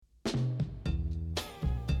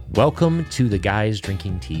Welcome to the Guys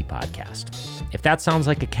Drinking Tea podcast. If that sounds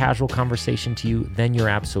like a casual conversation to you, then you're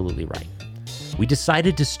absolutely right. We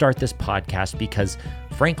decided to start this podcast because,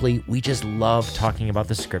 frankly, we just love talking about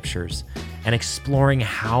the scriptures and exploring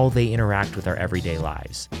how they interact with our everyday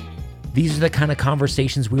lives. These are the kind of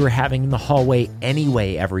conversations we were having in the hallway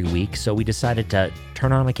anyway every week, so we decided to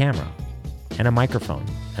turn on a camera and a microphone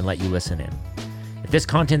and let you listen in. If this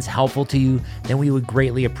content's helpful to you, then we would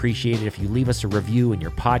greatly appreciate it if you leave us a review in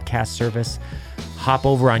your podcast service. Hop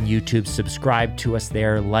over on YouTube, subscribe to us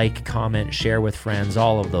there, like, comment, share with friends,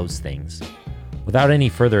 all of those things. Without any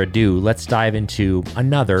further ado, let's dive into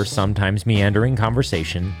another sometimes meandering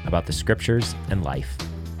conversation about the scriptures and life.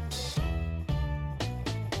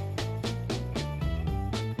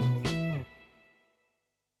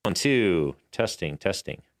 One, two, testing.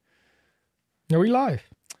 Are we live?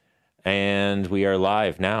 And we are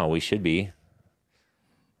live now. We should be.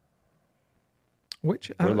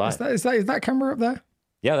 Which We're live. Is that camera up there?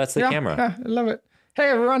 Yeah, that's the camera. Yeah, I love it. Hey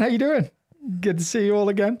everyone, how you doing? Good to see you all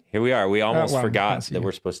again. Here we are. We almost forgot that you.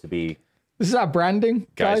 we're supposed to be This is our branding.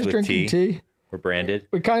 Guys with drinking tea. We're branded.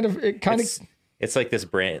 It's like this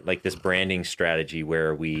branding strategy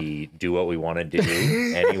where we do what we want to do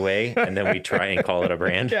anyway, and then we try and call it a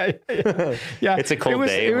brand. Yeah. It's a cold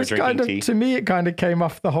day. And we're drinking tea. To me, it kind of came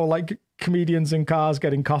off the whole like comedians in cars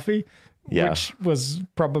getting coffee, which was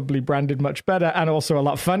probably branded much better and also a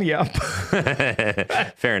lot funnier.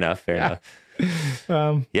 Fair enough.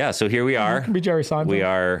 So here we are. It can be Jerry Seinfeld. We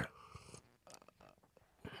are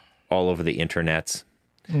all over the internets,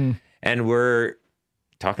 and we're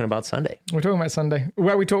talking about Sunday. We're talking about Sunday,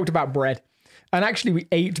 where we talked about bread. And actually we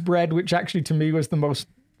ate bread, which actually to me was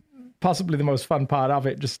possibly the most fun part of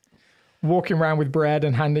it. Just walking around with bread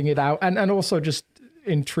and handing it out. And also just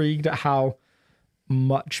intrigued at how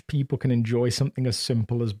much people can enjoy something as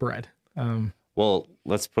simple as bread. Well,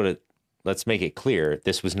 let's make it clear.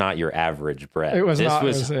 This was not your average bread. It was not.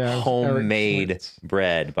 This was homemade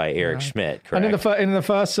bread by Eric Schmidt, correct? And in the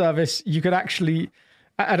first service, you could actually...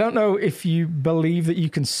 I don't know if you believe that you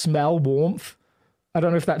can smell warmth. I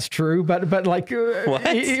don't know if that's true, but like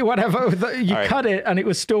whatever, you cut it and it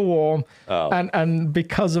was still warm. Oh. And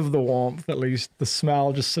because of the warmth, at least the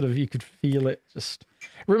smell just sort of, you could feel it. Just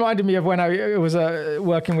reminded me of when I was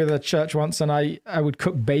working with a church once, and I would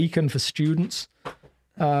cook bacon for students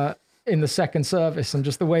in the second service, and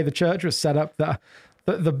just the way the church was set up,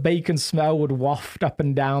 the bacon smell would waft up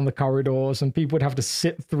and down the corridors, and people would have to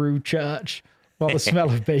sit through church while the smell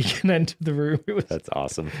of bacon entered the room. That's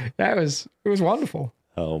awesome. It was wonderful.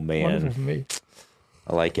 Oh man, wonderful for me.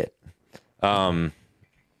 I like it.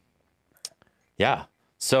 Yeah.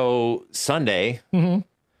 So Sunday,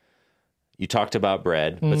 you talked about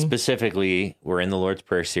bread, but specifically, we're in the Lord's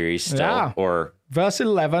Prayer series still. Yeah. Or verse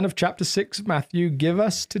 11 of chapter 6 of Matthew. Give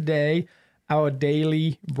us today our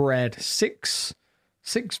daily bread. Six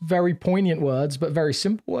very poignant words, but very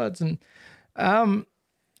simple words, and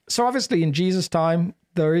so obviously in Jesus' time,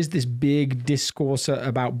 there is this big discourse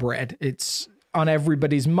about bread. It's on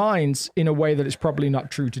everybody's minds in a way that it's probably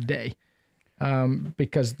not true today,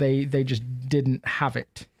 because they just didn't have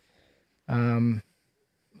it.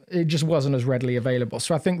 It just wasn't as readily available.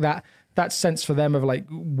 So I think that sense for them of like,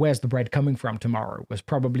 where's the bread coming from tomorrow was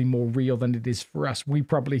probably more real than it is for us. We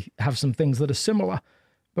probably have some things that are similar,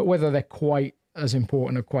 but whether they're quite as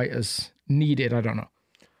important or quite as needed, I don't know.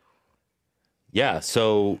 Yeah.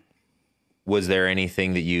 So was there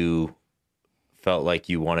anything that you felt like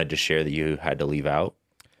you wanted to share that you had to leave out?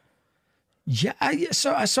 Yeah.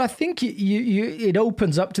 So I think it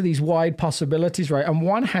opens up to these wide possibilities, right? On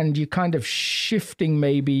one hand, you're kind of shifting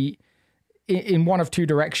maybe in one of two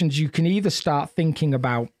directions. You can either start thinking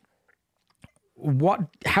about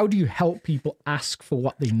how do you help people ask for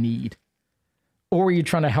what they need? Or are you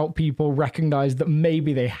trying to help people recognize that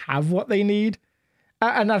maybe they have what they need?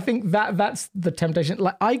 And I think that's the temptation.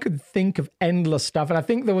 Like, I could think of endless stuff. And I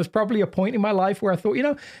think there was probably a point in my life where I thought,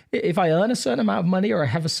 if I earn a certain amount of money or I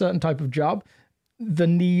have a certain type of job, the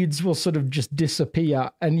needs will sort of just disappear.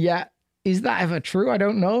 And yet, is that ever true? I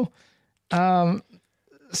don't know.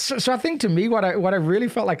 So I think to me, what I really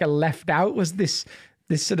felt like I left out was this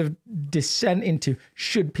sort of descent into,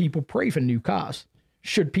 should people pray for new cars?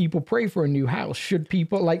 Should people pray for a new house? Should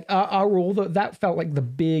people are all that felt like the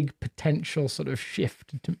big potential sort of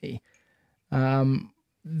shift to me.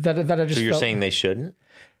 That I just. So you're saying they shouldn't?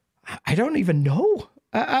 I don't even know.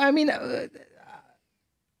 I mean,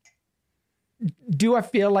 do I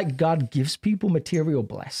feel like God gives people material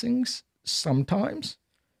blessings sometimes?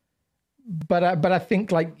 But I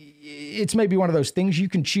think like it's maybe one of those things you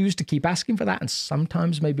can choose to keep asking for that, and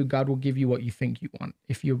sometimes maybe God will give you what you think you want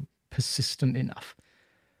if you're persistent enough.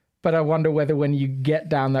 But I wonder whether when you get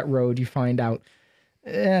down that road, you find out,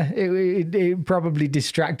 it probably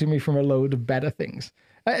distracted me from a load of better things.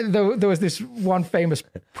 There was this one famous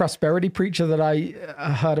prosperity preacher that I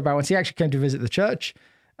heard about once. He actually came to visit the church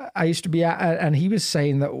I used to be at, and he was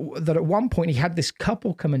saying that at one point he had this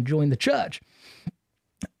couple come and join the church,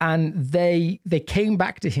 and they came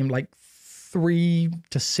back to him like 3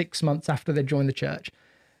 to 6 months after they joined the church,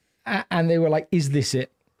 and they were like, "Is this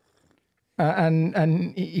it?"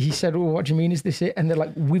 And he said, "Well, what do you mean, is this it?" And they're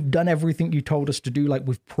like, "We've done everything you told us to do. Like,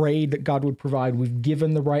 we've prayed that God would provide. We've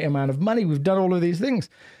given the right amount of money. We've done all of these things.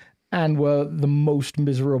 And we're the most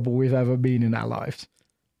miserable we've ever been in our lives."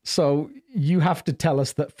 So you have to tell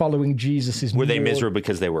us that following Jesus is Were they miserable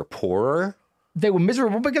because they were poorer? They were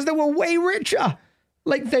miserable because they were way richer.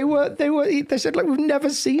 Like they said, like, we've never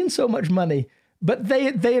seen so much money. But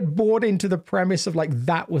they had bought into the premise of like,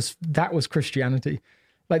 that was Christianity.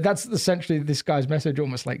 Like, that's essentially this guy's message,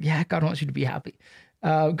 almost like, yeah, God wants you to be happy.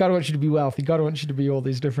 God wants you to be wealthy. God wants you to be all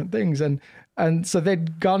these different things. And so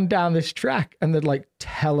they'd gone down this track, and they'd like,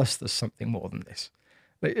 tell us there's something more than this.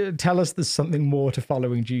 Like, tell us there's something more to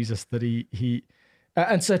following Jesus that he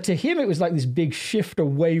and so to him, it was like this big shift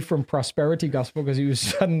away from prosperity gospel, because he was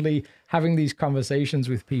suddenly having these conversations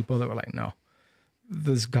with people that were like, no,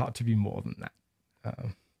 there's got to be more than that.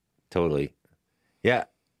 Totally. Yeah.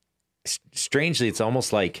 Strangely, it's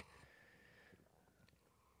almost like,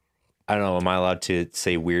 I don't know, am I allowed to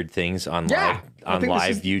say weird things on live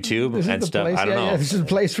YouTube and stuff? Place, I don't know. Yeah, this is a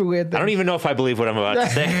place for weird things. I don't even know if I believe what I'm about to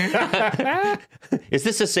say. Is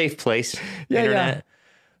this a safe place? Internet? Yeah.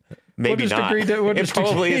 Maybe not. It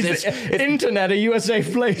probably is. Internet, are you a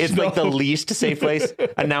safe place? It's like the least safe place.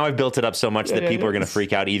 And now I've built it up so much that people are going to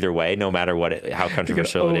freak out either way, no matter how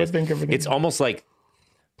controversial it is. It's almost like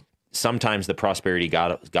sometimes the prosperity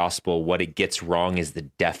gospel, what it gets wrong is the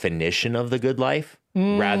definition of the good life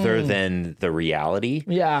rather than the reality.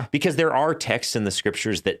 Yeah. Because there are texts in the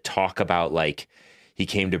scriptures that talk about, like, he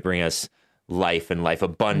came to bring us life and life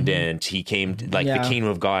abundant. He came to, like, the kingdom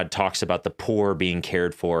of God talks about the poor being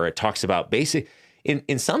cared for. It talks about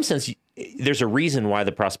in some sense, there's a reason why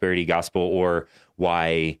the prosperity gospel, or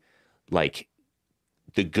why, like,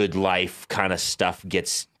 the good life kind of stuff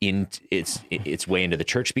gets in its way into the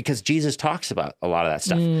church, because Jesus talks about a lot of that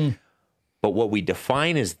stuff. But what we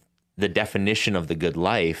define as the definition of the good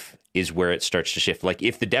life is where it starts to shift. Like,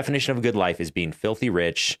 if the definition of a good life is being filthy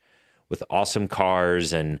rich with awesome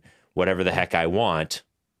cars and whatever the heck I want,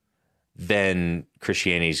 then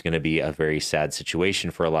Christianity is going to be a very sad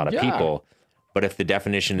situation for a lot of people. But if the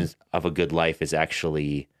definition of a good life is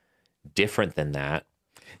actually different than that.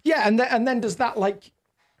 Yeah. And then does that, like,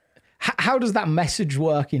 how does that message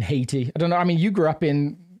work in Haiti? I don't know. I mean, you grew up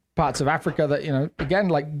in parts of Africa that, you know, again,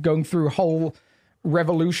 like, going through whole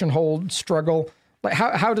revolution, whole struggle. Like,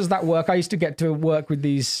 how does that work? I used to get to work with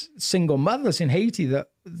these single mothers in Haiti that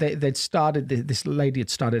they'd started, this lady had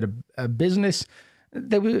started a business.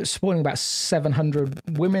 They were supporting about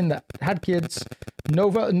 700 women that had kids, no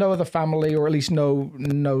other family, or at least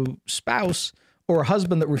no spouse, or a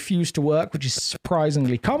husband that refused to work, which is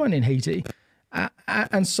surprisingly common in Haiti.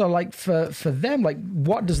 And so, like, for them, like,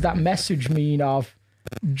 what does that message mean of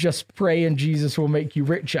just pray and Jesus will make you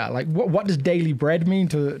richer? Like, what does daily bread mean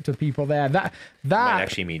to people there? That might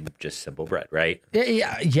actually mean just simple bread, right?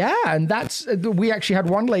 Yeah. And we actually had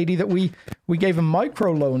one lady that we gave a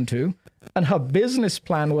micro loan to, and her business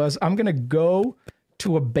plan was, I'm going to go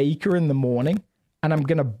to a baker in the morning and I'm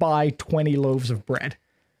going to buy 20 loaves of bread,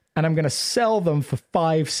 and I'm going to sell them for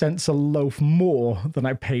 5 cents a loaf more than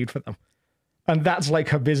I paid for them. And that's like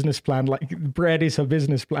her business plan. Like, bread is her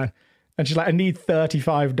business plan. And she's like, I need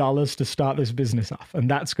 $35 to start this business off, and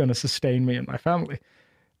that's going to sustain me and my family.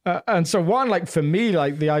 And so, one, like, for me,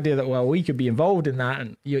 like, the idea that, well, we could be involved in that,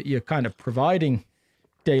 and you're kind of providing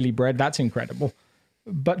daily bread, that's incredible.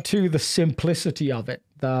 But two, the simplicity of it,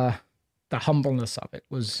 the humbleness of it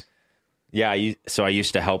was... Yeah, so I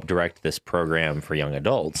used to help direct this program for young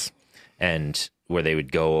adults, and where they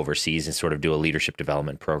would go overseas and sort of do a leadership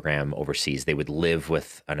development program overseas. They would live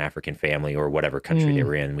with an African family or whatever country they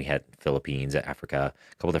were in. We had Philippines, Africa,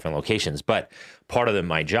 a couple different locations. But part of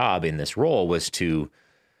my job in this role was to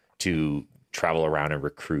travel around and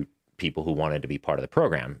recruit people who wanted to be part of the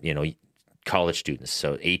program. You know, college students,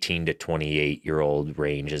 so 18 to 28-year-old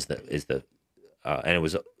range is the and it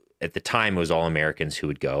was, at the time, it was all Americans who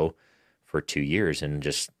would go for 2 years and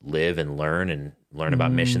just live and learn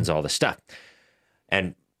about missions, all the stuff.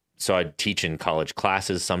 And so I'd teach in college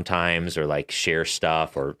classes sometimes, or like share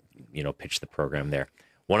stuff, or, you know, pitch the program there.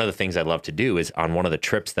 One of the things I love to do is, on one of the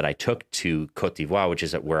trips that I took to Côte d'Ivoire, which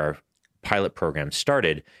is where pilot program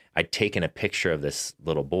started, I'd taken a picture of this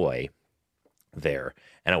little boy there,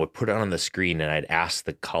 and I would put it on the screen, and I'd ask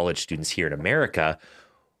the college students here in America,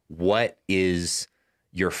 what is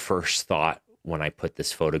your first thought when I put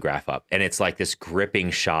this photograph up? And it's like this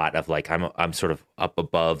gripping shot of like, I'm sort of up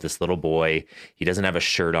above this little boy. He doesn't have a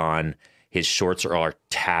shirt on. His shorts are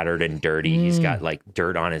tattered and dirty. He's got like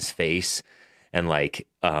dirt on his face and like,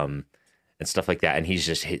 and stuff like that. And he's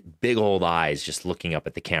just big old eyes just looking up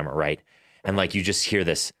at the camera. Right. And like, you just hear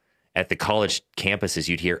this at the college campuses,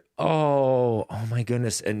 you'd hear, oh my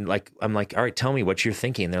goodness. And like, I'm like, all right, tell me what you're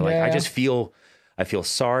thinking. And they're like, I feel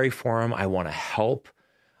sorry for him. I want to help.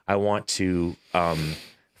 I want to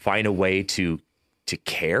find a way to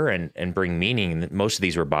care and bring meaning. And most of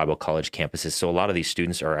these were Bible college campuses. So a lot of these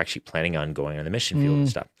students are actually planning on going on the mission field and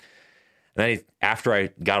stuff. And then after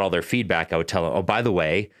I got all their feedback, I would tell them, oh, by the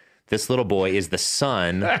way, this little boy is the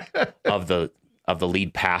son of the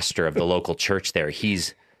lead pastor of the local church there.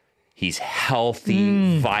 He's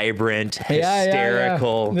healthy, vibrant,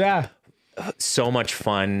 hysterical. Yeah. So much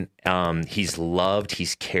fun. He's loved.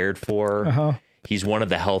 He's cared for. He's one of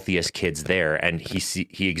the healthiest kids there, and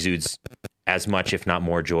he exudes as much, if not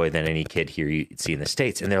more, joy than any kid here you'd see in the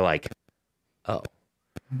States. And they're like, oh.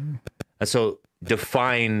 And so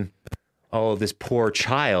define, this poor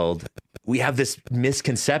child. We have this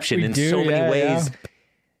misconception in so many ways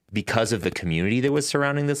because of the community that was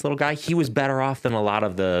surrounding this little guy. He was better off than a lot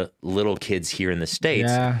of the little kids here in the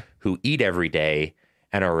States who eat every day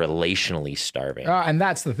and are relationally starving. And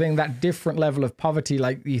that's the thing, that different level of poverty,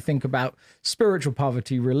 like you think about spiritual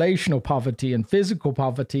poverty, relational poverty, and physical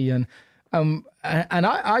poverty. And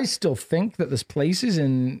I still think that there's places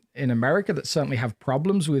in America that certainly have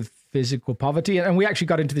problems with physical poverty. And we actually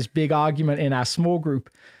got into this big argument in our small group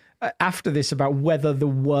after this about whether there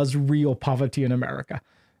was real poverty in America.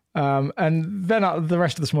 And then the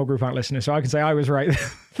rest of the small group aren't listening, so I can say I was right.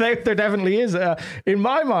 there definitely is, in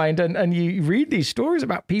my mind. And you read these stories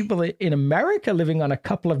about people in America living on a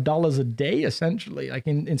couple of dollars a day, essentially, like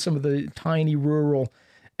in some of the tiny rural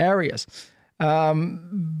areas.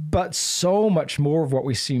 But so much more of what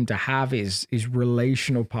we seem to have is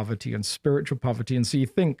relational poverty and spiritual poverty. And so you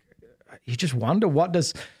just wonder, what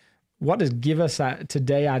does give us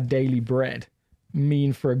today our daily bread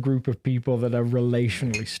mean for a group of people that are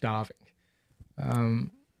relationally starving?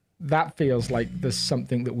 That feels like there's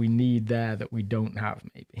something that we need there that we don't have,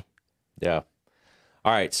 maybe. Yeah.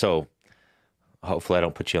 All right. So hopefully I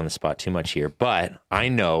don't put you on the spot too much here, but I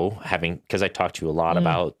know, because I talked to you a lot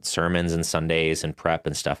about sermons and Sundays and prep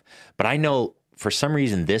and stuff, but I know for some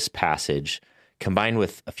reason this passage combined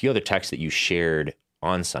with a few other texts that you shared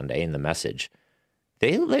on Sunday in the message,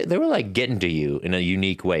 they were like getting to you in a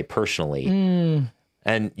unique way personally.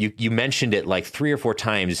 And you mentioned it like 3 or 4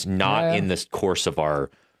 times, not in the course of our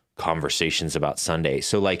conversations about Sunday.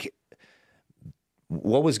 So like,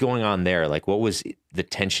 what was going on there? Like, what was the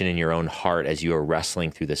tension in your own heart as you were wrestling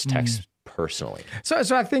through this text personally? So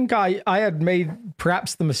I think I had made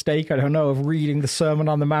perhaps the mistake, I don't know, of reading the Sermon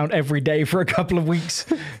on the Mount every day for a couple of weeks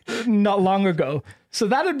not long ago. So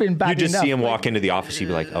that had been bad enough. You just see him walk into the office, you'd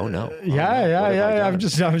be like, oh no. I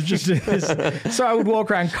was just doing this. So I would walk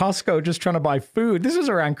around Costco just trying to buy food. This was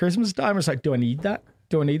around Christmas time. I was like, do I need that?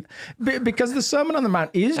 Because the Sermon on the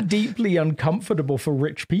Mount is deeply uncomfortable for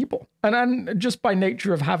rich people. And just by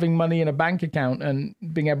nature of having money in a bank account and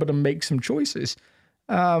being able to make some choices.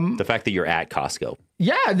 The fact that you're at Costco.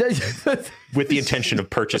 Yeah. With the intention of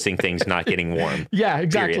purchasing things, not getting warm. Yeah,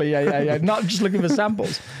 exactly. Yeah. Not just looking for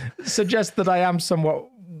samples. Suggests that I am somewhat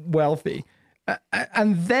wealthy.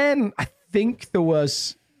 And then I think there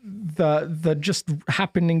was the just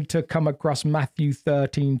happening to come across Matthew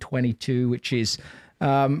 13:22, which is,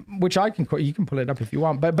 which you can pull it up if you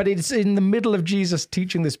want, but it's in the middle of Jesus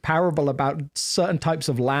teaching this parable about certain types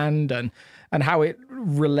of land and how it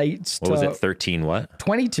relates to... What was it, 13 what?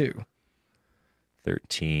 22.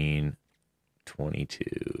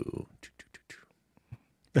 13:22.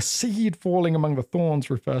 The seed falling among the thorns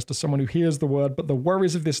refers to someone who hears the word, but the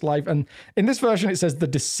worries of this life. And in this version, it says the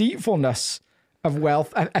deceitfulness of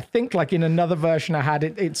wealth. I think like in another version I had,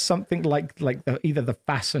 it's something like either the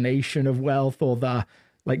fascination of wealth or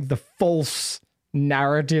the false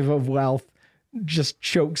narrative of wealth just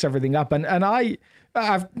chokes everything up. And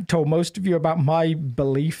I've told most of you about my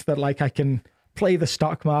belief that like I can play the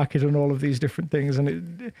stock market and all of these different things.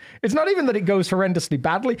 And it's not even that it goes horrendously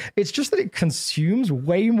badly. It's just that it consumes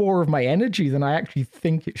way more of my energy than I actually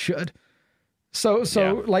think it should. So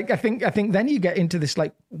like, I think then you get into this,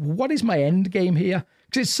 like, what is my end game here?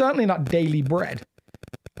 Because it's certainly not daily bread.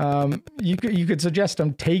 You could suggest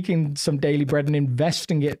I'm taking some daily bread and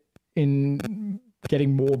investing it in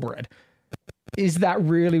getting more bread. is that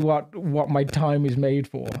really what my time is made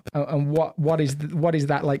for? And what is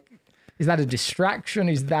that like? Is that a distraction?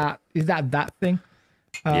 Is that thing?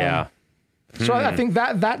 Yeah. So I think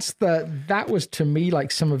that was to me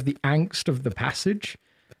like some of the angst of the passage.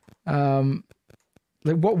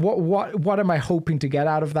 Like what am I hoping to get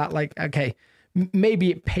out of that? Like, okay,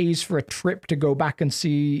 maybe it pays for a trip to go back and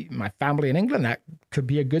see my family in England. That could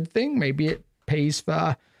be a good thing. Maybe it pays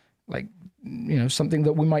for like, something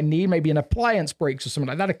that we might need. Maybe an appliance breaks or something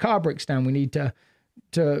like that. A car breaks down. We need to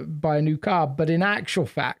buy a new car. But in actual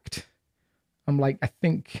fact, I'm like, I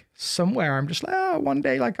think somewhere I'm just like, one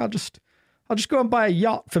day, like I'll just go and buy a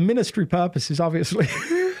yacht for ministry purposes, obviously.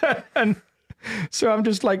 And so I'm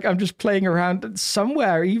just playing around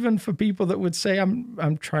somewhere, even for people that would say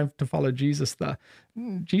I'm trying to follow Jesus.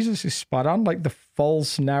 Jesus is spot on. Like the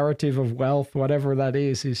false narrative of wealth, whatever that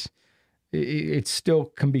is it still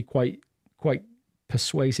can be quite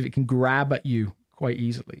persuasive. It can grab at you quite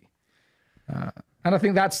easily. And I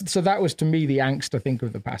think that was to me the angst, I think,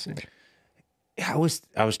 of the passage. I was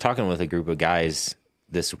talking with a group of guys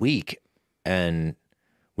this week, and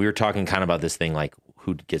we were talking kind of about this thing, like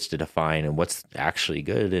who gets to define and what's actually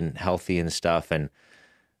good and healthy and stuff. And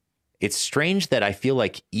it's strange that I feel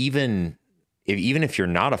like even if you're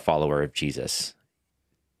not a follower of Jesus,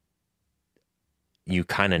 you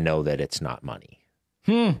kind of know that it's not money.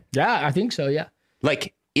 Yeah, I think so. Yeah.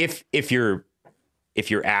 Like if you're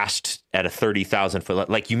asked at a 30,000 foot,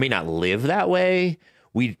 like you may not live that way.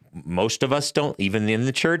 Most of us don't, even in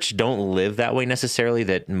the church, don't live that way necessarily,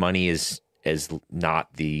 that money is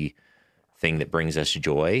not the thing that brings us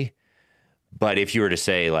joy. But if you were to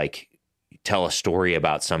say, like, tell a story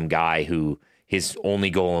about some guy who his only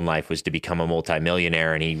goal in life was to become a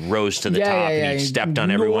multimillionaire and he rose to the top and he stepped on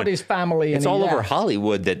everyone. His family. It's all over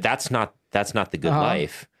Hollywood that's not the good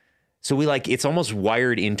life. So it's almost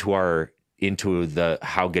wired into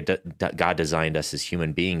how God designed us as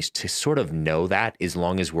human beings to sort of know that, as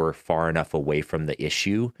long as we're far enough away from the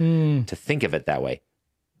issue to think of it that way.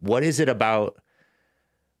 What is it about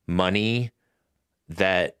money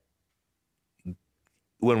that,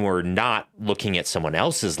 when we're not looking at someone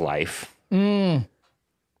else's life,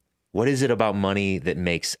 what is it about money that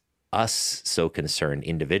makes us so concerned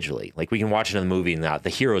individually? Like, we can watch it in the movie and the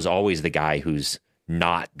hero is always the guy who's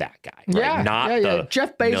not that guy. Right? Yeah.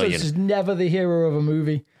 Jeff Bezos is never the hero of a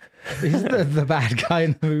movie. He's the bad guy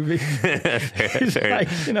in the movie.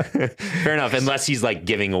 Fair enough. Unless he's like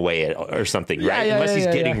giving away it or something, right? Unless he's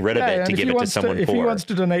getting rid of it to give it to someone poor. If he wants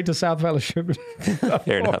to donate to South Fellowship,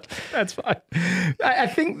 fair enough. That's fine.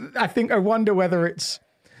 I wonder whether it's.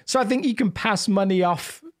 So I think you can pass money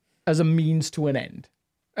off as a means to an end.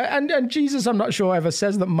 And Jesus, I'm not sure, ever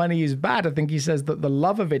says that money is bad. I think he says that the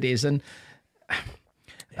love of it is. And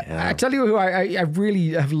I tell you who I really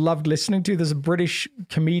have loved listening to. There's a British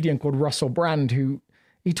comedian called Russell Brand who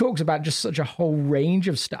he talks about just such a whole range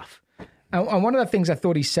of stuff. And one of the things I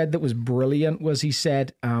thought he said that was brilliant was he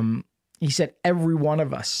said every one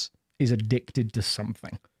of us is addicted to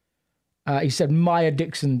something. He said my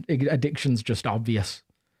addiction's just obvious.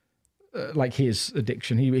 Like his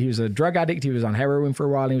addiction. He was a drug addict. He was on heroin for a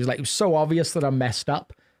while. And he was like, it was so obvious that I'm messed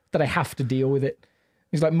up that I have to deal with it.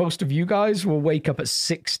 He's like, most of you guys will wake up at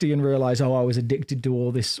 60 and realize, oh, I was addicted to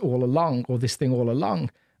all this all along, or this thing all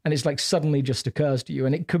along. And it's like suddenly just occurs to you.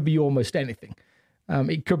 And it could be almost anything.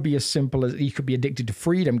 It could be as simple as you could be addicted to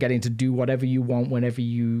freedom, getting to do whatever you want whenever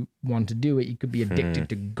you want to do it. You could be addicted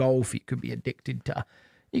to golf. You could be addicted to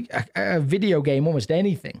a video game, almost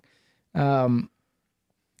anything. And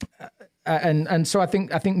so I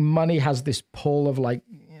think money has this pull of like,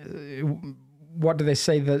 what do they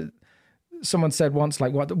say that someone said once,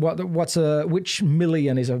 like which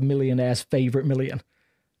million is a millionaire's favorite million?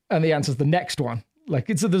 And the answer is the next one. Like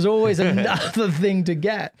there's always another thing to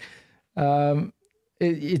get.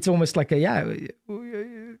 It's almost like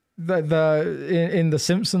in The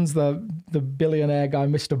Simpsons, the billionaire guy,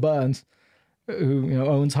 Mr. Burns, who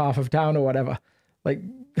owns half of town or whatever. Like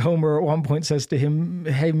Homer at one point says to him,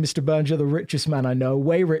 "Hey, Mr. Burns, you're the richest man I know,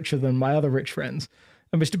 way richer than my other rich friends."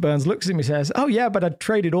 And Mr. Burns looks at him and says, "Oh yeah, but I'd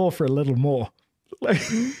trade it all for a little more." Like,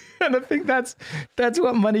 and I think that's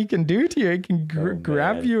what money can do to you. It can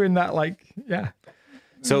grab you in that, like, yeah.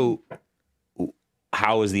 So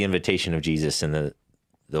how is the invitation of Jesus in the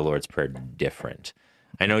Lord's Prayer different?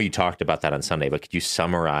 I know you talked about that on Sunday, but could you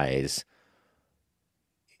summarize,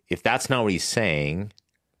 if that's not what he's saying,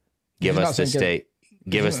 give us this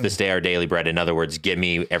day our daily bread. In other words, give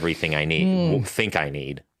me everything I need, think I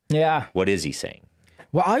need. Yeah. What is he saying?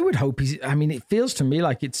 Well, I would hope it feels to me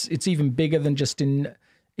like it's even bigger than just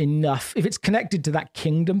enough. If it's connected to that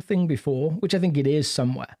kingdom thing before, which I think it is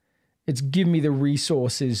somewhere, It's give me the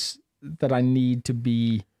resources that I need to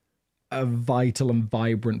be a vital and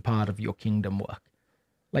vibrant part of your kingdom work.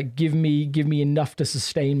 Like give me enough to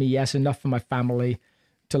sustain me. Yes, enough for my family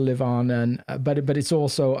to live on, and but it's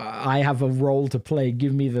also I have a role to play.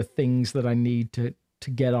 Give me the things that I need to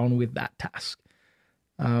get on with that task,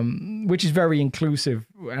 which is very inclusive,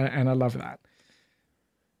 and I love that.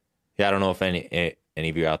 Yeah, I don't know if any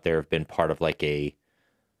of you out there have been part of like a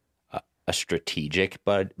strategic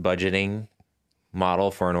budgeting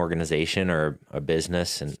model for an organization or a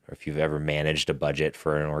business, and or if you've ever managed a budget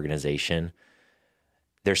for an organization.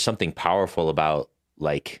 There's something powerful about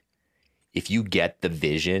like if you get the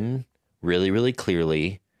vision really, really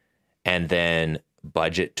clearly and then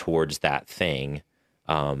budget towards that thing,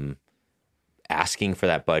 asking for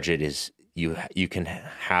that budget is you can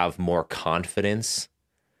have more confidence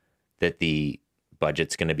that the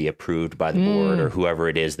budget's going to be approved by the board or whoever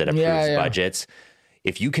it is that approves budgets.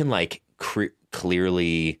 If you can like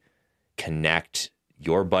clearly connect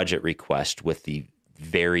your budget request with the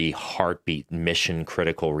very heartbeat, mission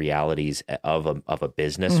critical realities of a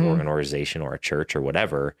business or an organization or a church or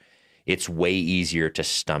whatever, it's way easier to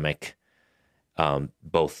stomach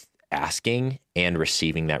both asking and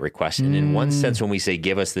receiving that request. And in one sense, when we say,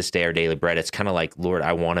 give us this day our daily bread, it's kind of like, Lord,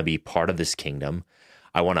 I want to be part of this kingdom.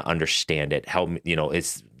 I want to understand it. How,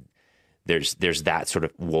 there's that sort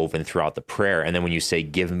of woven throughout the prayer. And then when you say,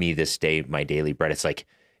 give me this day my daily bread, it's like,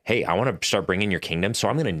 hey, I want to start bringing your kingdom, so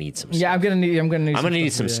I'm going to need some stuff. Yeah, I'm going to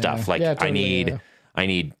need some stuff. Like totally, I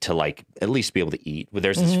need to like at least be able to eat.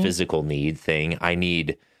 There's this physical need thing. I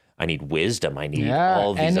need wisdom. I need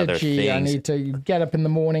all these energy, other things. I need to get up in the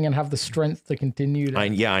morning and have the strength to continue. I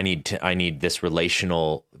need this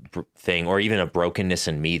relational thing, or even a brokenness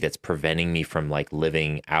in me that's preventing me from like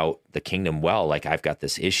living out the kingdom well. Like I've got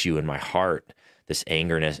this issue in my heart, this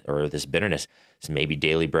angerness or this bitterness. So maybe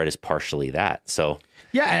daily bread is partially that. So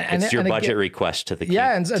it's your budget request to the king.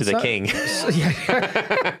 Yeah, the king.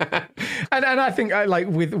 And I think like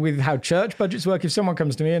with how church budgets work, if someone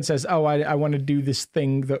comes to me and says, "Oh, I want to do this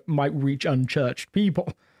thing that might reach unchurched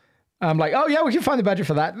people," I'm like, "Oh yeah, we can find the budget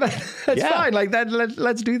for that. That's fine. Like that.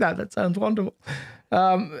 Let's do that. That sounds wonderful."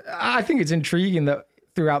 I think it's intriguing that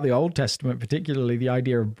throughout the Old Testament, particularly, the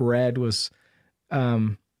idea of bread was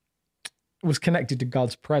connected to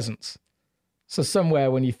God's presence. So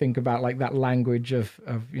somewhere when you think about like that language of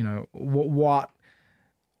what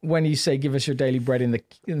when you say give us your daily bread in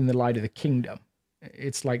the light of the kingdom,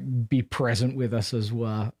 it's like be present with us as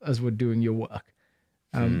we're doing your work.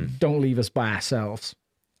 Don't leave us by ourselves,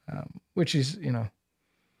 which is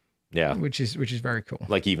which is very cool.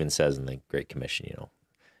 Like he even says in the Great Commission,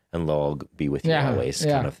 and lo, I'll be with you always,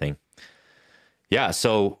 kind of thing. Yeah.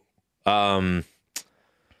 So.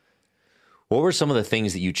 What were some of the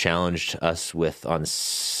things that you challenged us with on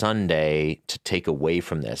Sunday to take away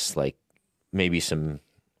from this? Like maybe some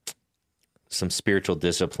spiritual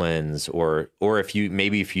disciplines, or if you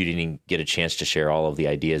didn't get a chance to share all of the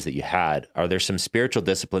ideas that you had, are there some spiritual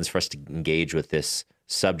disciplines for us to engage with this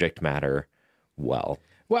subject matter well?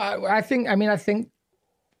 Well, I think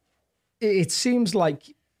it seems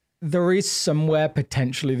like there is somewhere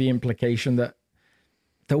potentially the implication that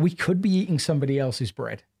we could be eating somebody else's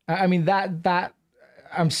bread. I mean, that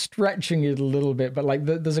I'm stretching it a little bit, but like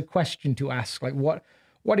there's a question to ask, like what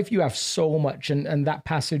if you have so much, and that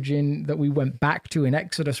passage that we went back to in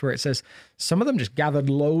Exodus where it says some of them just gathered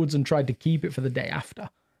loads and tried to keep it for the day after.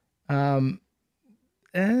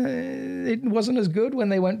 It wasn't as good when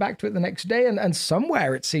they went back to it the next day, and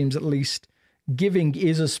somewhere it seems at least giving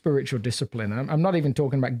is a spiritual discipline. I'm not even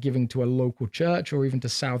talking about giving to a local church or even to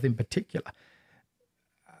South in particular.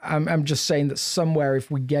 I'm just saying that somewhere if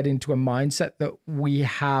we get into a mindset that we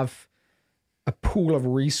have a pool of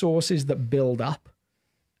resources that build up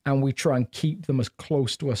and we try and keep them as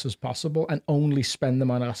close to us as possible and only spend them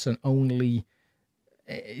on us and only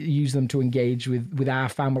use them to engage with our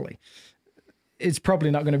family, it's probably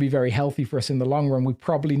not going to be very healthy for us in the long run. We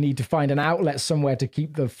probably need to find an outlet somewhere to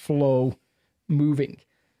keep the flow moving.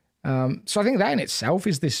 So I think that in itself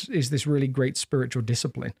is this really great spiritual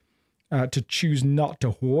discipline. To choose not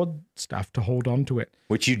to hoard stuff, to hold on to it.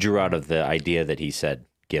 Which you drew out of the idea that he said,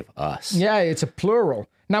 give us. Yeah, it's a plural.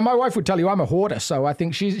 Now, my wife would tell you I'm a hoarder, so I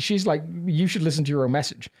think she's like, you should listen to your own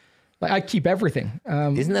message. Like, I keep everything.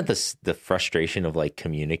 Isn't that the frustration of like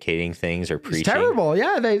communicating things or preaching? It's terrible.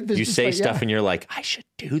 Yeah. You say stuff and you're like, I should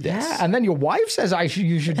do this. Yeah. And then your wife says,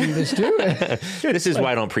 you should do this too. This is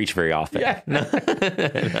why I don't preach very often. Yeah.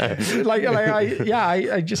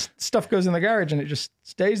 I just, stuff goes in the garage and it just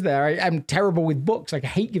stays there. I'm terrible with books. Like I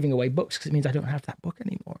hate giving away books because it means I don't have that book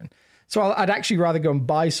anymore. And So I'd actually rather go and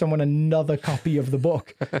buy someone another copy of the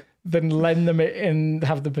book than lend them it and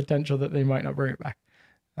have the potential that they might not bring it back.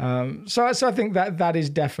 So I think that is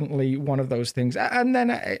definitely one of those things. And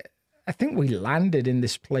then I think we landed in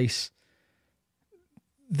this place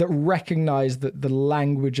that recognized that the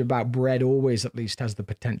language about bread always at least has the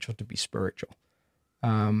potential to be spiritual.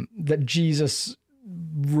 That Jesus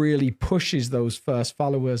really pushes those first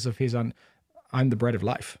followers of his on, I'm the bread of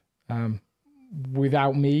life.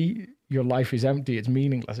 Without me, your life is empty. It's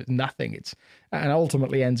meaningless. It's nothing. And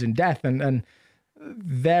ultimately ends in death. And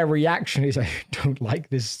their reaction is, I don't like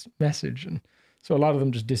this message. And so a lot of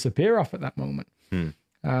them just disappear off at that moment.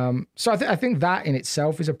 So I think that in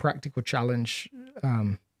itself is a practical challenge,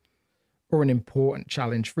 or an important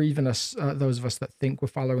challenge for even us, those of us that think we're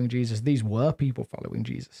following Jesus. These were people following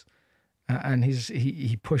Jesus. And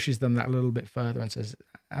he pushes them that little bit further and says,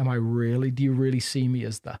 do you really see me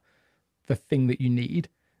as the thing that you need?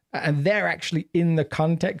 And they're actually in the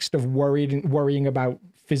context of worrying about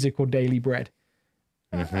physical daily bread.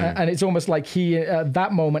 And it's almost like he, at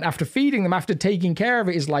that moment, after feeding them, after taking care of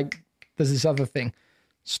it, is like, there's this other thing.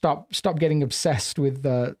 Stop getting obsessed with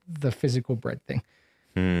the physical bread thing.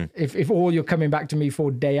 If all you're coming back to me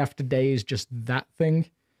for day after day is just that thing,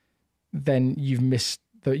 then you've missed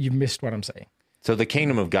what I'm saying. So the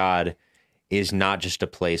kingdom of God is not just a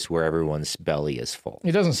place where everyone's belly is full.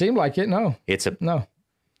 It doesn't seem like it, no. It's a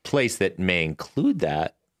place that may include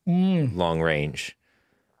that long range.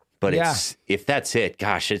 But if that's it,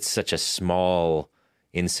 gosh, it's such a small,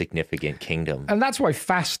 insignificant kingdom. And that's why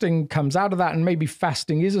fasting comes out of that. And maybe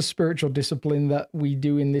fasting is a spiritual discipline that we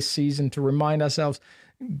do in this season to remind ourselves,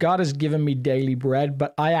 God has given me daily bread,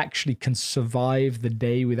 but I actually can survive the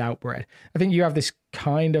day without bread. I think you have this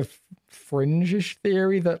kind of fringe-ish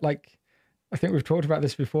theory that, like, I think we've talked about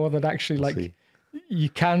this before, that actually, like, you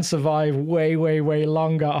can survive way, way, way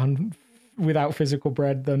longer without physical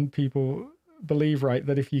bread than people believe, right?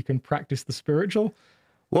 That if you can practice the spiritual.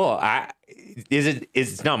 Well,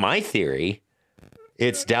 it's not my theory.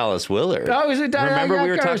 It's Dallas Willard. Oh, is it? Remember we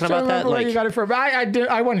were talking about that? Like, you got it from.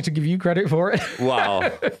 I wanted to give you credit for it.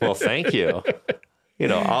 Wow. Well, thank you.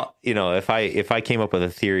 If I came up with a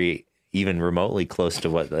theory even remotely close to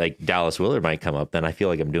what like Dallas Willard might come up, then I feel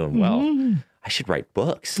like I'm doing well. I should write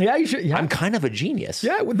books. Yeah, you should. Yeah. I'm kind of a genius.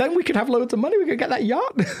 Yeah, well, then we could have loads of money. We could get that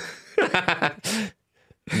yacht.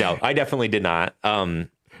 No, I definitely did not.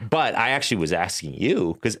 But I actually was asking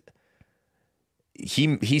you because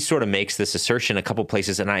he sort of makes this assertion a couple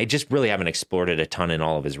places, and I just really haven't explored it a ton in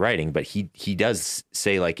all of his writing. But he does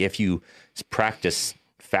say, like, if you practice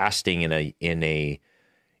fasting in the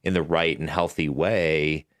right and healthy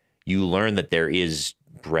way, you learn that there is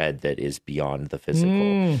bread that is beyond the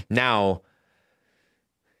physical. Now,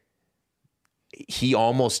 he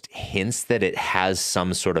almost hints that it has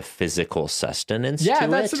some sort of physical sustenance. Yeah, to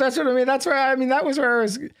that's what I mean. That was where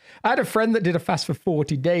I had a friend that did a fast for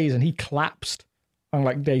 40 days and he collapsed on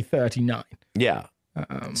like day 39. Yeah.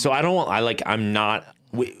 So I'm not,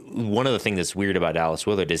 one of the things that's weird about Dallas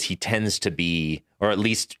Willard is he tends to be, or at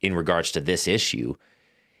least in regards to this issue,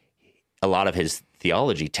 a lot of his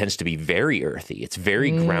theology tends to be very earthy. It's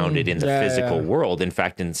very grounded in the physical world. In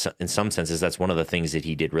fact, in some senses, that's one of the things that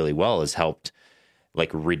he did really well, is helped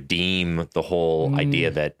like redeem the whole idea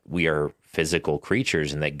that we are physical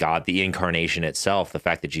creatures and that God, the incarnation itself, the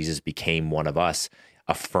fact that Jesus became one of us,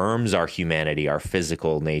 affirms our humanity, our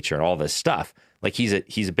physical nature, and all this stuff. Like he's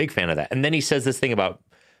a big fan of that. And then he says this thing about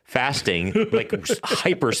fasting, like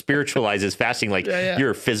hyper spiritualizes fasting, like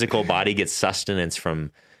your physical body gets sustenance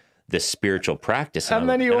from this spiritual practice. And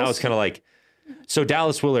I was kind of like, so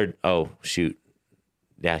Dallas Willard, oh shoot,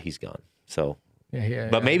 yeah, he's gone. So,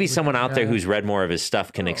 but maybe someone out there who's read more of his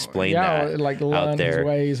stuff can explain that. Like learn his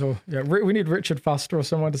ways, or we need Richard Foster or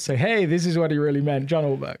someone to say, hey, this is what he really meant, John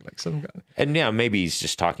Ortberg, like some guy. And maybe he's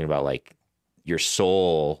just talking about like your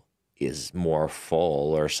soul is more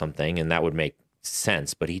full or something, and that would make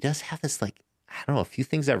sense. But he does have this, like, I don't know, a few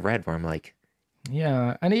things I've read where I'm like,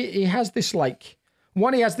 yeah, and he has this like.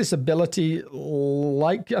 One, he has this ability,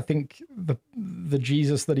 like I think the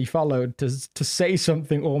Jesus that he followed, to say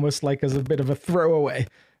something almost like as a bit of a throwaway,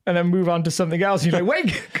 and then move on to something else. You're like,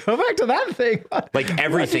 wait, go back to that thing. Like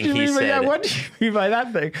everything he said. What did you mean by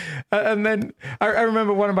that thing? And then I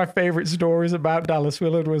remember one of my favorite stories about Dallas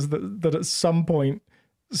Willard was that at some point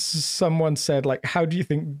someone said, like, how do you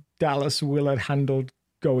think Dallas Willard handled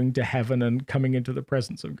going to heaven and coming into the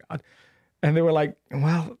presence of God? And they were like,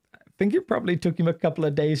 well, I think it probably took him a couple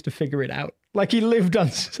of days to figure it out. Like he lived on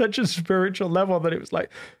such a spiritual level that it was like,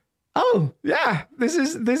 oh yeah, this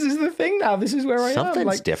is the thing now. This is where I am.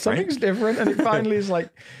 Like different. Something's different. And it finally is like,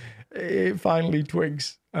 it finally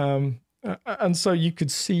twigs. And so you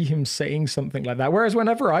could see him saying something like that. Whereas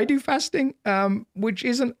whenever I do fasting, which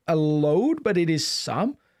isn't a load, but it is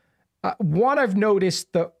some, one, I've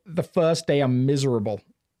noticed that the first day I'm miserable.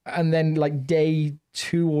 And then like day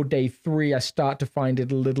 2 or day 3, I start to find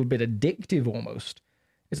it a little bit addictive almost.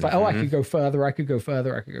 It's like, oh, I could go further, I could go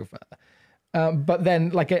further, I could go further. But then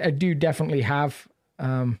like I do definitely have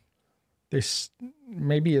this,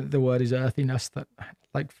 maybe the word is earthiness, that I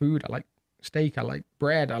like food, I like steak, I like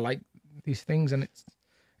bread, I like these things, and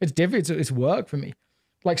it's difficult. It's work for me.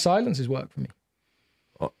 Like silence is work for me.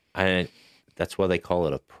 Well, that's why they call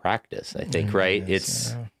it a practice, I think, right?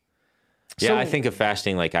 It's I think of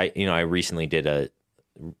fasting like I recently did a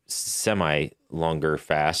semi longer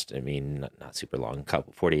fast. I mean, not super long,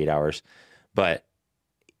 48 hours, but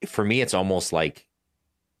for me, it's almost like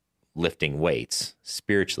lifting weights,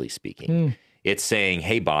 spiritually speaking. It's saying,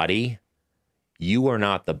 hey, body, you are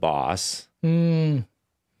not the boss.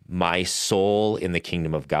 My soul in the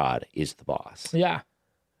kingdom of God is the boss. Yeah.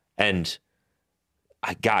 And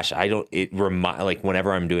like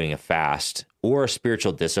whenever I'm doing a fast or a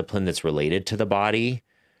spiritual discipline that's related to the body,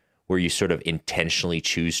 where you sort of intentionally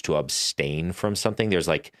choose to abstain from something,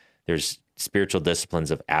 there's spiritual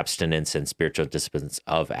disciplines of abstinence and spiritual disciplines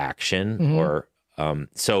of action. Or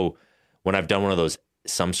so when I've done one of those,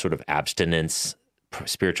 some sort of abstinence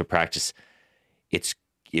spiritual practice, it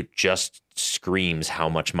just screams how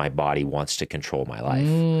much my body wants to control my life.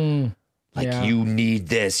 You need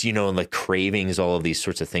this, and the cravings, all of these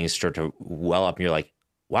sorts of things start to well up, and you're like,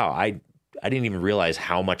 wow, I didn't even realize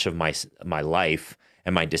how much of my life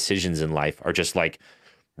and my decisions in life are just like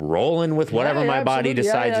rolling with whatever my body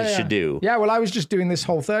decides it should do. Yeah, well, I was just doing this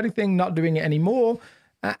Whole30 thing, not doing it anymore.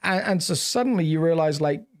 And so suddenly you realize,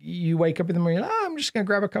 like, you wake up in the morning, I'm just going to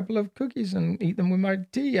grab a couple of cookies and eat them with my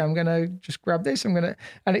tea. I'm going to just grab this. And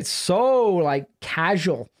it's so like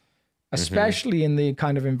casual, especially in the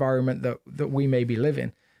kind of environment that we may be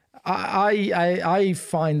living. I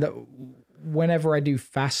find that whenever I do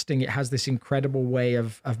fasting, it has this incredible way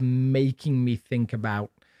of making me think about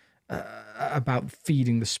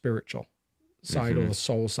feeding the spiritual side or the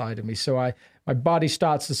soul side of me. So my body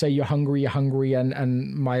starts to say, you're hungry,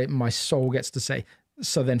 and my soul gets to say,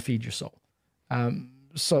 so then feed your soul.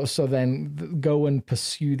 So then go and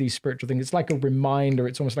pursue these spiritual things. It's like a reminder.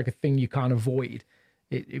 It's almost like a thing you can't avoid.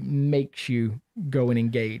 It makes you go and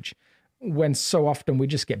engage. When so often we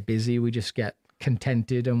just get busy, we just get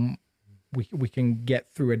contented, and we can get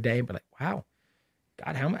through a day, but like, wow,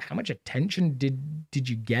 God, how much attention did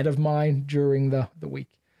you get of mine during the week?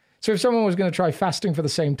 So if someone was going to try fasting for the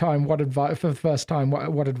same time, for the first time,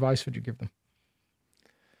 what advice would you give them?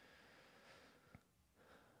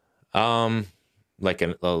 Like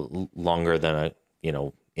a longer than a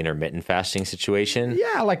intermittent fasting situation.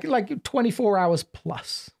 Yeah, like 24 hours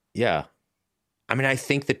plus. Yeah, I mean, I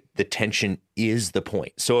think that the tension is the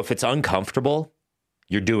point. So if it's uncomfortable,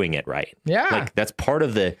 you're doing it right. Yeah, like that's part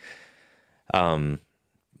of the thing,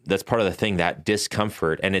 that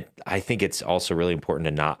discomfort. And I think it's also really important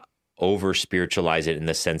to not over spiritualize it in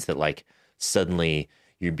the sense that like suddenly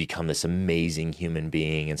you become this amazing human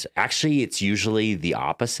being. And so actually it's usually the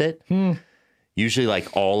opposite. Usually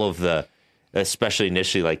like all of especially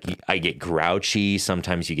initially, like I get grouchy.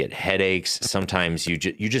 Sometimes you get headaches. Sometimes you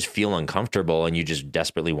just feel uncomfortable and you just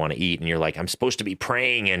desperately want to eat. And you're like, I'm supposed to be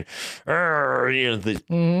praying and,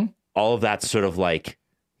 all of that sort of like,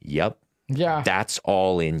 yep. Yeah. That's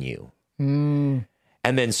all in you.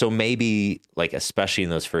 And then, so maybe like, especially in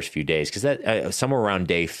those first few days, because that somewhere around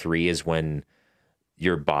day 3 is when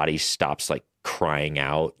your body stops like crying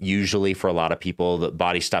out. Usually for a lot of people, the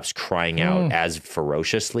body stops crying out as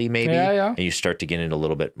ferociously, maybe. And you start to get into a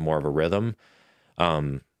little bit more of a rhythm.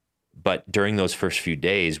 But during those first few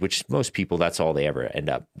days, which most people, that's all they ever end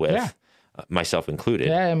up with, myself included.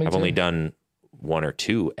 I've only done 1 or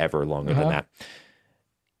 2 ever longer than that.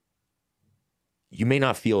 You may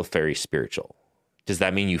not feel very spiritual. Does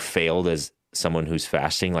that mean you failed as someone who's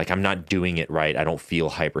fasting? Like, I'm not doing it right. I don't feel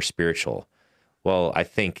hyper spiritual. Well, I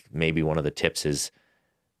think maybe one of the tips is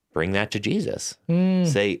bring that to Jesus.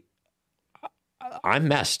 Say, I'm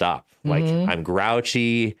messed up. Like, I'm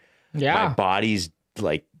grouchy. My body's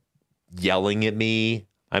like yelling at me.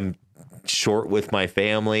 I'm short with my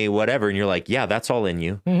family, whatever. And you're like, yeah, that's all in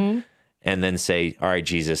you. And then say, all right,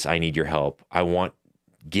 Jesus, I need your help.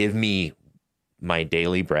 Give me my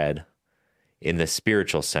daily bread in the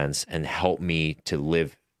spiritual sense and help me to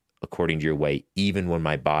live according to your way, even when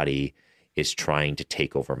my body is trying to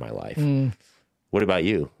take over my life. What about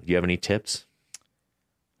you? Do you have any tips?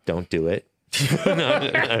 Don't do it.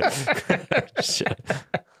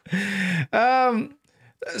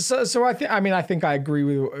 So I think I agree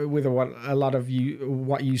with what a lot of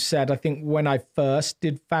what you said. I think when I first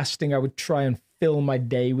did fasting, I would try and fill my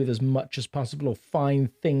day with as much as possible, or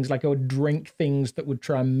find things like I would drink things that would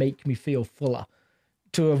try and make me feel fuller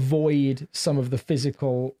to avoid some of the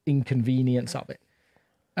physical inconvenience of it.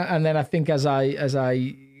 And then I think as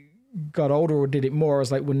I got older or did it more, I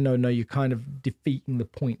was like, well, no, you're kind of defeating the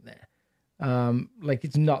point there. Like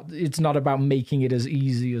it's not about making it as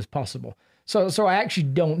easy as possible. So I actually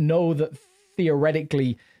don't know that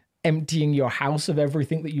theoretically emptying your house of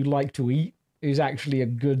everything that you like to eat is actually a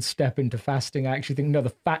good step into fasting. I actually think, no, the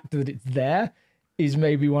fact that it's there is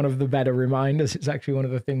maybe one of the better reminders. It's actually one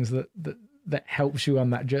of the things that helps you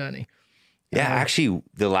on that journey. Yeah, actually,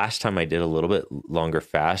 the last time I did a little bit longer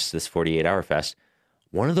fast, this 48-hour fast,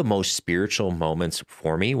 one of the most spiritual moments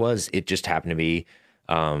for me was, it just happened to be,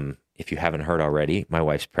 if you haven't heard already, my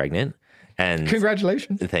wife's pregnant. And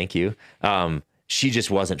congratulations. Thank you. She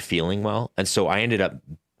just wasn't feeling well. And so I ended up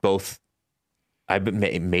I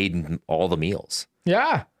made all the meals.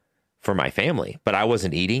 Yeah. For my family, but I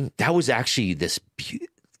wasn't eating. That was actually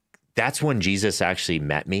that's when Jesus actually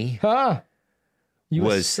met me. Huh. You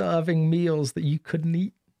were serving meals that you couldn't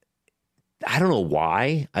eat. I don't know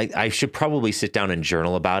why. I should probably sit down and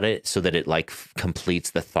journal about it so that it like completes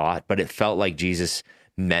the thought. But it felt like Jesus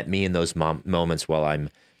met me in those moments while I'm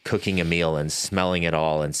cooking a meal and smelling it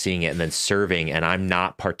all and seeing it and then serving, and I'm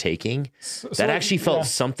not partaking. That actually felt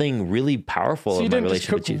something really powerful in my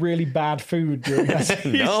relationship with Jesus. So you didn't just cook really bad food during that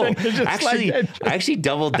No, actually, I actually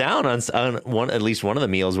doubled down on at least one of the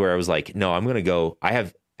meals where I was like, no, I'm going to go. I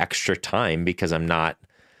have extra time because I'm not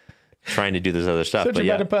trying to do this other stuff. Such a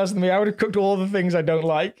better person than me. I would have cooked all the things I don't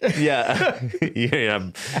like. Yeah.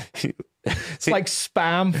 It's like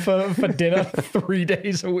spam for dinner 3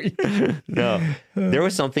 days a week. No, there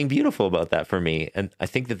was something beautiful about that for me. And I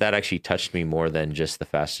think that actually touched me more than just the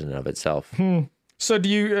fasting in of itself. So do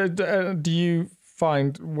you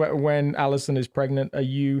find when Allison is pregnant, are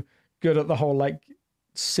you good at the whole like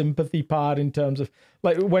sympathy part in terms of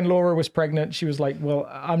like when Laura was pregnant, she was like, well,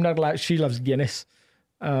 I'm not allowed, she loves Guinness,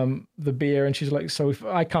 the beer. And she's like, so if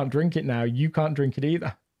I can't drink it now, you can't drink it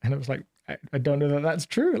either. And it was like, I don't know that that's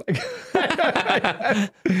true. Like, I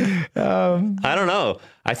don't know.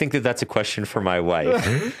 I think that's a question for my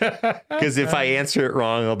wife. Because if I answer it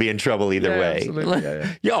wrong, I'll be in trouble either way.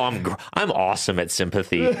 Absolutely. Yo, I'm awesome at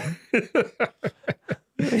sympathy.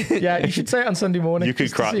 Yeah, you should say it on Sunday morning. You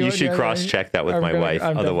should cross check that with my wife.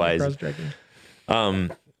 Otherwise,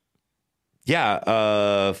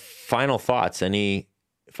 final thoughts. Any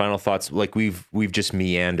final thoughts? Like we've just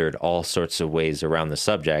meandered all sorts of ways around the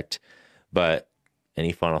subject. But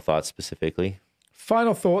any final thoughts specifically?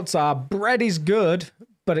 Final thoughts are bread is good,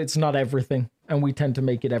 but it's not everything. And we tend to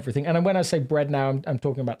make it everything. And when I say bread now, I'm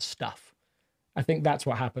talking about stuff. I think that's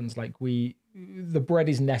what happens. Like the bread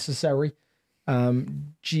is necessary.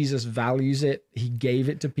 Jesus values it. He gave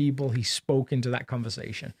it to people. He spoke into that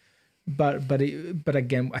conversation. But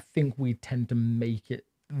again, I think we tend to make it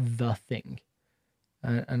the thing.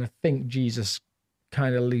 And I think Jesus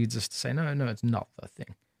kind of leads us to say, no, it's not the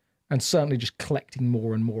thing. And certainly just collecting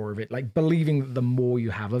more and more of it, like believing that the more you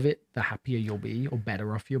have of it, the happier you'll be or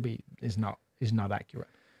better off you'll be is not accurate.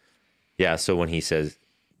 Yeah. So when he says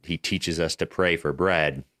he teaches us to pray for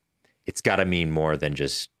bread, it's got to mean more than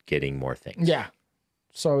just getting more things. Yeah.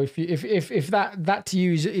 So if that to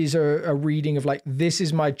you is a reading of like, this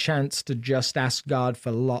is my chance to just ask God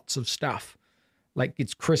for lots of stuff. Like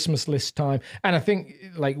it's Christmas list time. And I think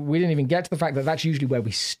like we didn't even get to the fact that that's usually where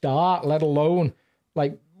we start, let alone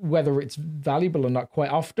like whether it's valuable or not. Quite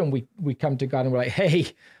often we come to God and we're like, hey,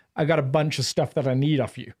 I got a bunch of stuff that I need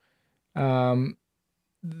off you.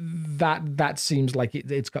 That seems like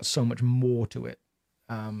it's got so much more to it.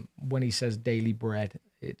 When he says daily bread,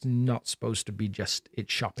 it's not supposed to be just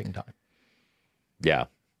it's shopping time. Yeah.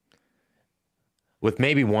 With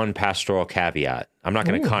maybe one pastoral caveat. I'm not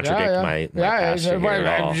going to contradict my pastor here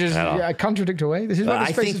at all. Just contradict away. This is what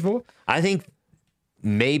this space is for. I think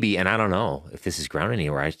maybe, and I don't know if this is grounded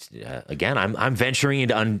anywhere. Again, I'm venturing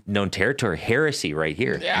into unknown territory, heresy right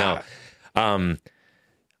here. Yeah. No,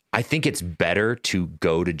 I think it's better to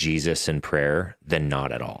go to Jesus in prayer than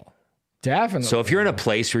not at all. Definitely. So if you're in a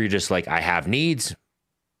place where you're just like, I have needs,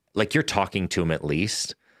 like you're talking to him at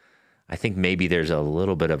least. I think maybe there's a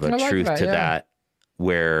little bit of a truth to that,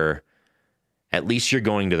 where at least you're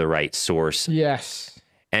going to the right source. Yes.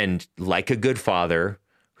 And like a good father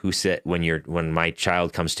who said, when my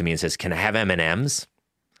child comes to me and says, can I have M&Ms?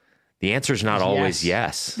 The answer is not always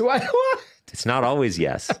yes. What? It's not always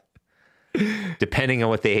yes, depending on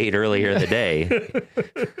what they ate earlier in the day.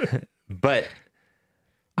 But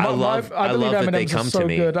I love that they come to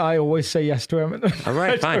me. Good. I always say yes to M&Ms. All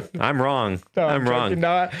right, fine. I'm wrong. No, I'm wrong.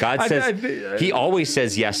 No, God says he always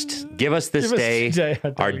says yes. Give us this day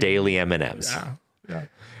our daily M&Ms. Yeah.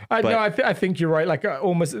 I think you're right. Like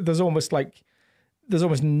there's almost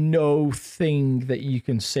no thing that you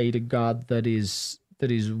can say to God that is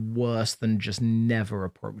worse than just never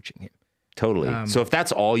approaching him. Totally. So if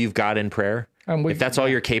that's all you've got in prayer, if that's all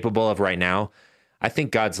you're capable of right now, I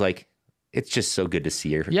think God's like, it's just so good to see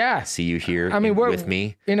you here with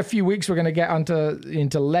me. In a few weeks, we're going to get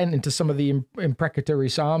into Lent, into some of the imprecatory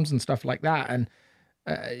Psalms and stuff like that. And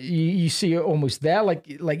you see it almost there, like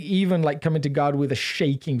even like coming to God with a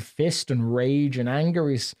shaking fist and rage and anger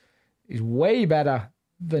is way better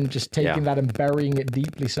than just taking that and burying it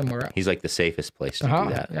deeply somewhere else. He's like the safest place to do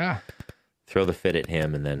that. Yeah. Throw the fit at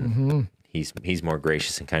him, and then he's more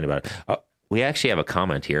gracious and kind about it. Oh, we actually have a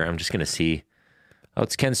comment here. I'm just going to see. Oh,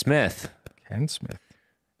 it's Ken Smith. Ken Smith.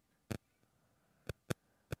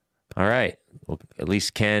 All right. Well, at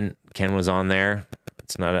least Ken was on there.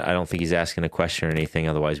 It's not. I don't think he's asking a question or anything.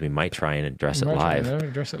 Otherwise, we might try and address it live.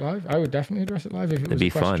 Address it live. I would definitely address it live if it was a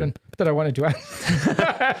question that I wanted to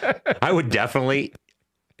ask. I would definitely.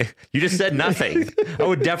 You just said nothing. I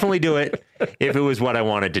would definitely do it if it was what I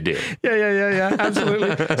wanted to do. Yeah. Absolutely.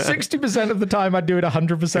 60% of the time, I'd do it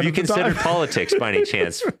 100% of the time. Have you considered politics by any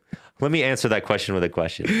chance? Let me answer that question with a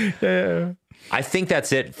question. Yeah. I think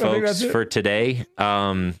that's it, folks, for today.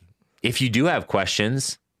 If you do have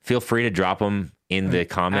questions, feel free to drop them in the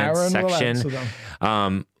comments section.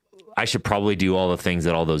 I should probably do all the things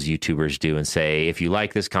that all those YouTubers do and say, if you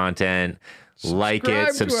like this content, subscribe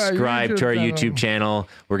to our YouTube channel.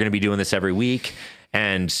 We're going to be doing this every week.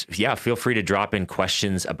 And feel free to drop in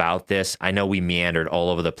questions about this. I know we meandered all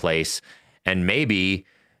over the place, and maybe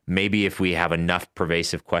if we have enough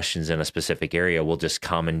pervasive questions in a specific area, we'll just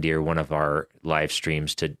commandeer one of our live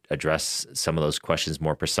streams to address some of those questions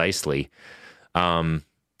more precisely.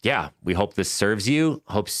 We hope this serves you.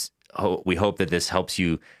 We hope that this helps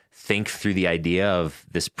you think through the idea of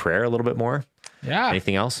this prayer a little bit more. Yeah.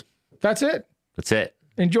 Anything else? That's it.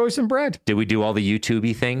 Enjoy some bread. Did we do all the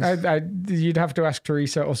YouTube-y things? You'd have to ask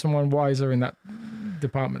Teresa or someone wiser in that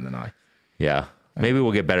department than I. Yeah. Maybe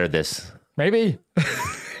we'll get better at this. Maybe.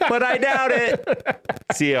 But I doubt it.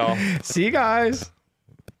 See y'all. See you guys.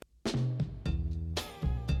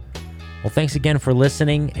 Well, thanks again for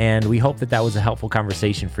listening, and we hope that was a helpful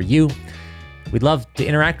conversation for you. We'd love to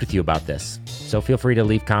interact with you about this. So feel free to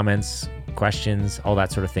leave comments, questions, all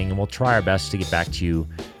that sort of thing, and we'll try our best to get back to you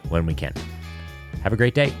when we can. Have a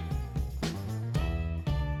great day.